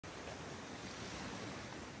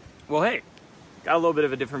Well, hey, got a little bit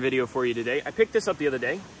of a different video for you today. I picked this up the other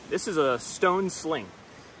day. This is a stone sling.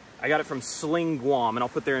 I got it from Sling Guam, and I'll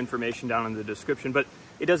put their information down in the description, but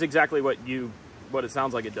it does exactly what it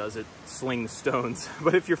sounds like it does. It slings stones.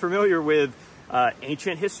 But if you're familiar with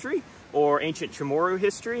ancient history or ancient CHamoru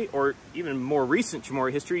history, or even more recent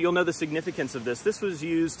CHamoru history, you'll know the significance of this. This was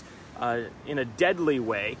used in a deadly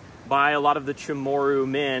way by a lot of the CHamoru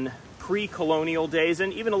men pre-colonial days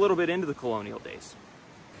and even a little bit into the colonial days.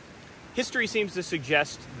 History seems to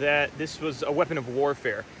suggest that this was a weapon of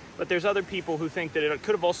warfare, but there's other people who think that it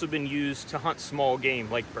could have also been used to hunt small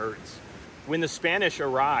game like birds. When the Spanish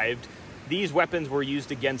arrived, these weapons were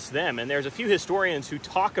used against them, and there's a few historians who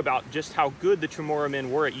talk about just how good the CHamoru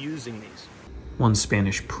men were at using these. One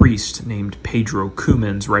Spanish priest named Pedro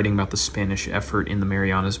Cumans, writing about the Spanish effort in the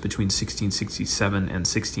Marianas between 1667 and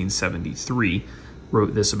 1673,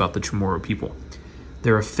 wrote this about the CHamoru people.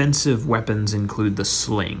 Their offensive weapons include the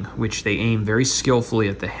sling, which they aim very skillfully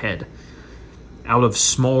at the head. Out of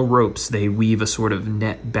small ropes, they weave a sort of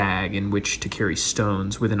net bag in which to carry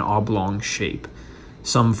stones with an oblong shape,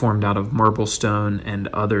 some formed out of marble stone and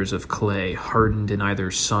others of clay, hardened in either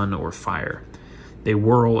sun or fire. They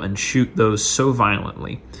whirl and shoot those so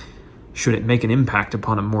violently, should it make an impact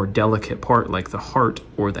upon a more delicate part like the heart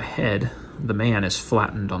or the head, the man is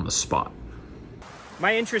flattened on the spot.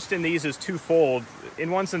 My interest in these is twofold. In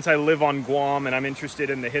one sense, I live on Guam and I'm interested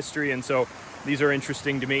in the history, and so these are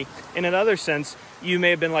interesting to me. In another sense, you may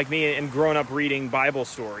have been like me and grown up reading Bible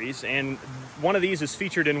stories, and one of these is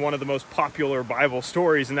featured in one of the most popular Bible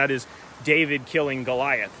stories, and that is David killing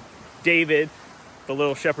Goliath. David, the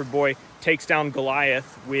little shepherd boy, takes down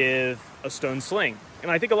Goliath with a stone sling. And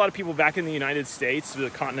I think a lot of people back in the United States, the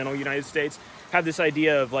continental United States, have this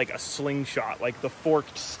idea of like a slingshot, like the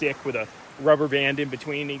forked stick with a rubber band in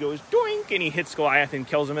between. He goes doink and he hits Goliath and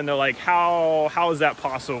kills him, and they're like, how is that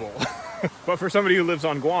possible? But for somebody who lives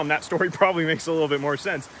on Guam, that story probably makes a little bit more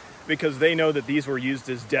sense, because they know that these were used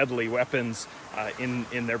as deadly weapons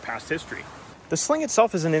in their past history. The sling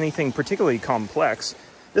itself isn't anything particularly complex.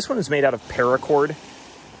 This one is made out of paracord.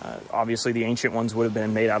 Obviously the ancient ones would have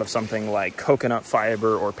been made out of something like coconut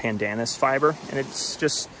fiber or pandanus fiber, and it's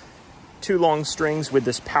just two long strings with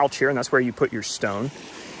this pouch here, and that's where you put your stone.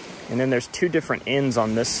 And then there's two different ends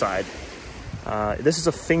on this side. This is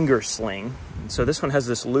a finger sling. So this one has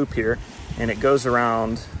this loop here, and it goes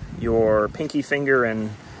around your pinky finger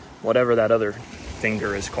and whatever that other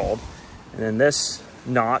finger is called. And then this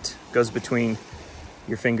knot goes between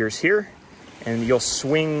your fingers here, and you'll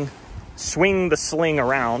swing the sling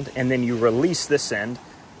around, and then you release this end,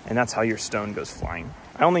 and that's how your stone goes flying.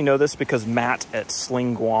 I only know this because Matt at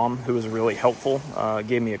Sling Guam, who was really helpful,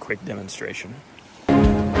 gave me a quick demonstration.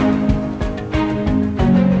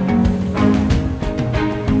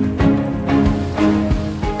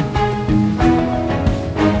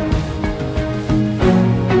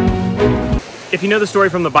 If you know the story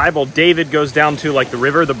from the Bible, David goes down to like the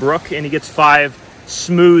river, the brook, and he gets 5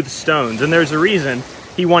 smooth stones. And there's a reason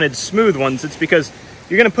he wanted smooth ones. It's because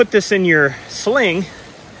you're going to put this in your sling,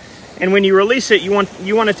 and when you release it, you want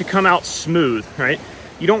it to come out smooth, right?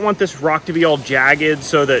 You don't want this rock to be all jagged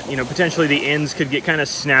so that, you know, potentially the ends could get kind of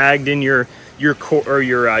snagged in your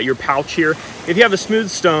pouch here. If you have a smooth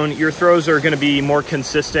stone, your throws are going to be more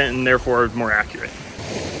consistent and therefore more accurate.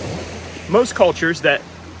 Most cultures that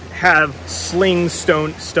have stone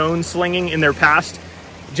slinging in their past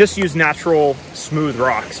just use natural smooth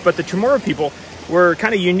rocks, but the CHamoru people were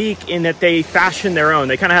kind of unique in that they fashioned their own.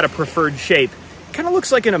 They kind of had a preferred shape. It kind of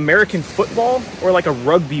looks like an American football or like a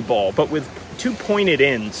rugby ball, but with 2 pointed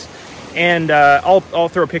ends. And I'll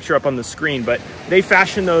throw a picture up on the screen, but they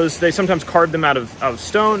fashion those. They sometimes carve them out of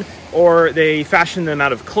stone, or they fashion them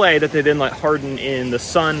out of clay that they then let harden in the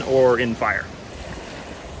sun or in fire.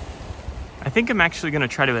 I think I'm actually going to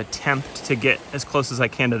try to attempt to get as close as I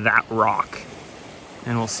can to that rock,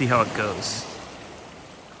 and we'll see how it goes.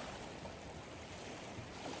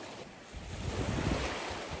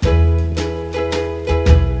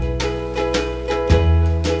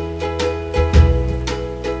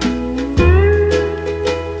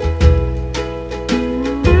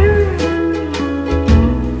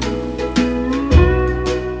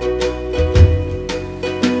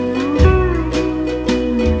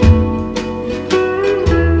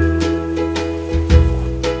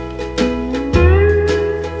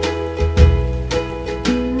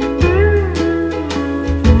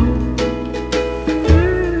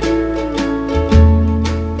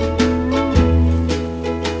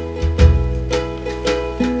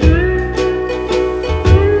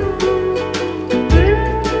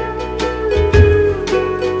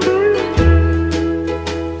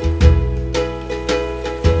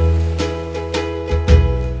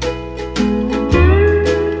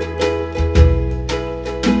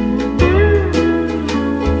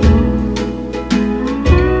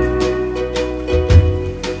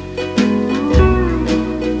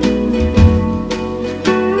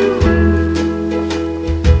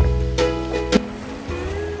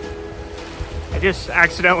 just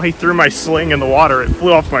accidentally threw my sling in the water. It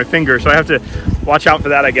flew off my finger, so I have to watch out for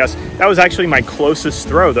that, I guess. That was actually my closest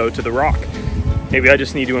throw, though, to the rock. Maybe I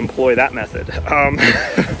just need to employ that method.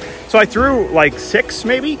 So I threw like 6,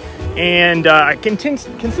 maybe, and I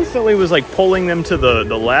consistently was like pulling them to the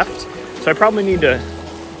left. So I probably need to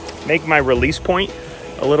make my release point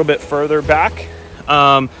a little bit further back.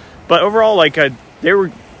 But overall, like they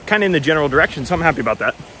were kind of in the general direction, so I'm happy about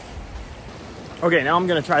that. Okay, now I'm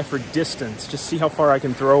gonna try for distance, just see how far I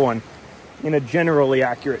can throw one in a generally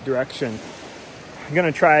accurate direction. I'm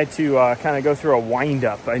gonna try to kind of go through a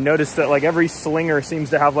wind-up. I noticed that like every slinger seems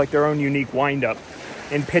to have like their own unique wind-up.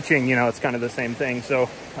 In pitching, you know, it's kind of the same thing. So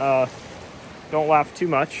don't laugh too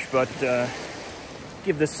much, but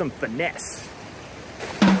give this some finesse.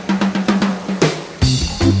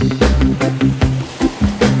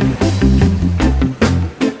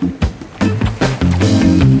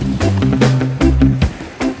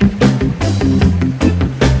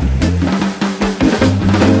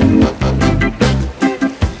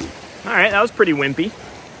 That was pretty wimpy.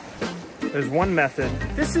 There's one method.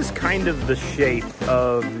 This is kind of the shape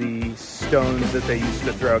of the stones that they used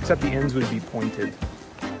to throw, except the ends would be pointed.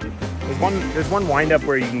 There's one wind up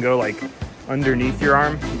where you can go like underneath your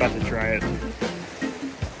arm. I'm about to try it.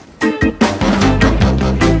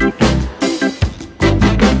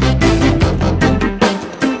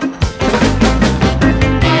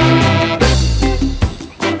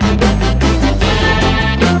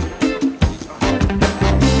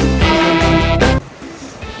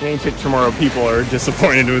 Ancient CHamoru people are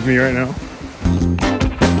disappointed with me right now.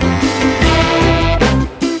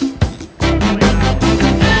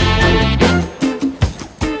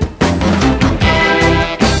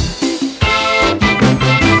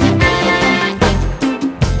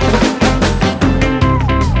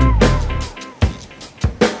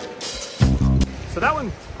 So that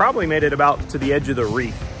one probably made it about to the edge of the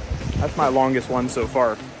reef. That's my longest one so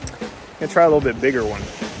far. I'm gonna try a little bit bigger one.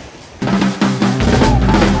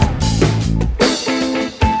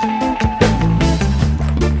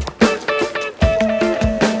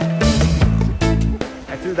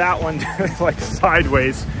 That one like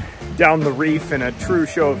sideways down the reef in a true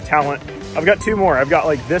show of talent. I've got 2 more. I've got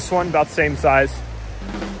like this one about the same size.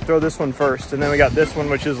 Throw this one first, and then we got this one,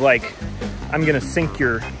 which is like I'm gonna sink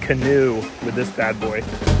your canoe with this bad boy.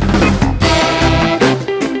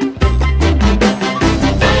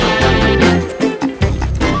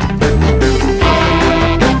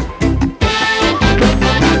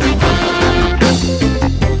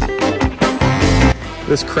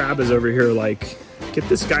 This crab is over here like, get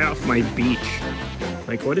this guy off my beach.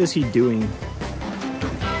 Like, what is he doing?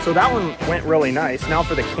 So that one went really nice. Now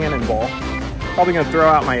for the cannonball. Probably gonna throw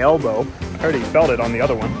out my elbow. I already felt it on the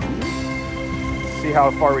other one. See how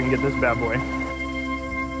far we can get this bad boy.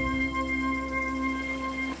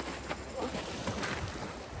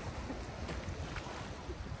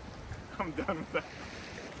 I'm done with that.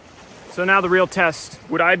 So now the real test.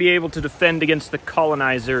 Would I be able to defend against the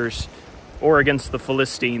colonizers or against the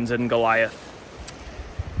Philistines and Goliath?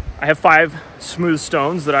 I have 5 smooth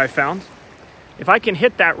stones that I found. If I can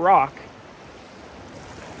hit that rock,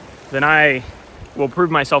 then I will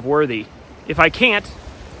prove myself worthy. If I can't,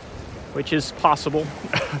 which is possible,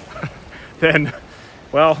 then,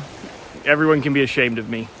 well, everyone can be ashamed of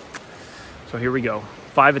me. So here we go.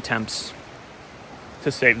 5 attempts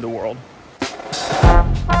to save the world.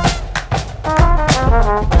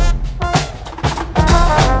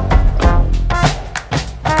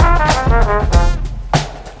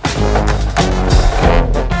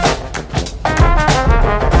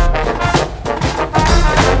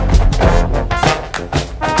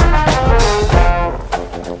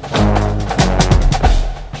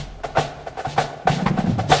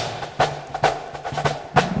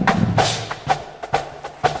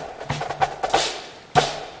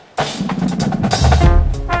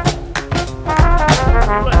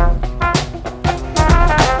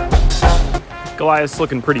 Goliath's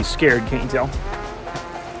looking pretty scared, can't you tell?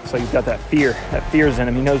 So he's got that fear. That fear's in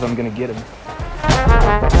him. He knows I'm gonna get him.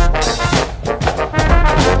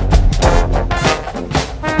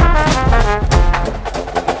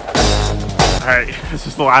 All right, this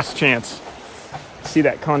is the last chance. See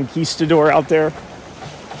that conquistador out there?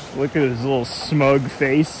 Look at his little smug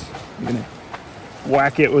face. I'm gonna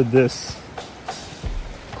whack it with this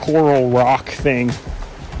coral rock thing.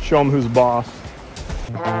 Show him who's boss.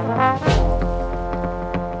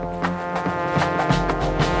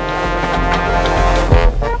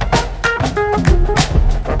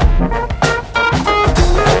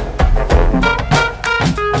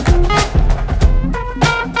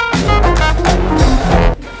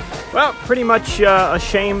 Well, pretty pretty much a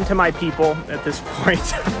shame to my people at this point.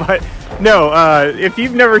 But no, if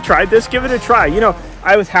you've never tried this, give it a try. You know,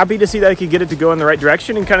 I was happy to see that I could get it to go in the right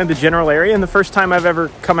direction in kind of the general area. And the first time I've ever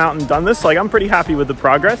come out and done this, like, I'm pretty happy with the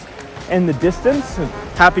progress and the distance, and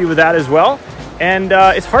happy with that as well. And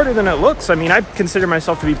it's harder than it looks. I mean, I consider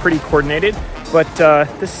myself to be pretty coordinated, but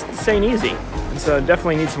this ain't easy. So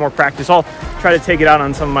definitely need some more practice. I'll try to take it out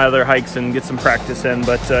on some of my other hikes and get some practice in.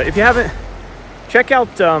 But if you haven't, check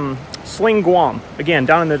out Sling Guam. Again,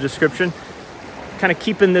 down in the description. Kind of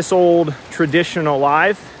keeping this old tradition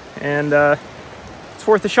alive, and it's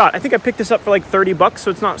worth a shot. I think I picked this up for like $30, so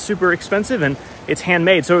it's not super expensive, and it's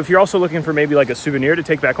handmade. So if you're also looking for maybe like a souvenir to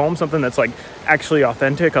take back home, something that's like actually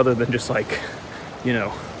authentic other than just like, you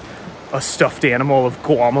know, a stuffed animal of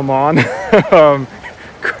Guamamon,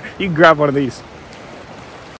 you can grab one of these.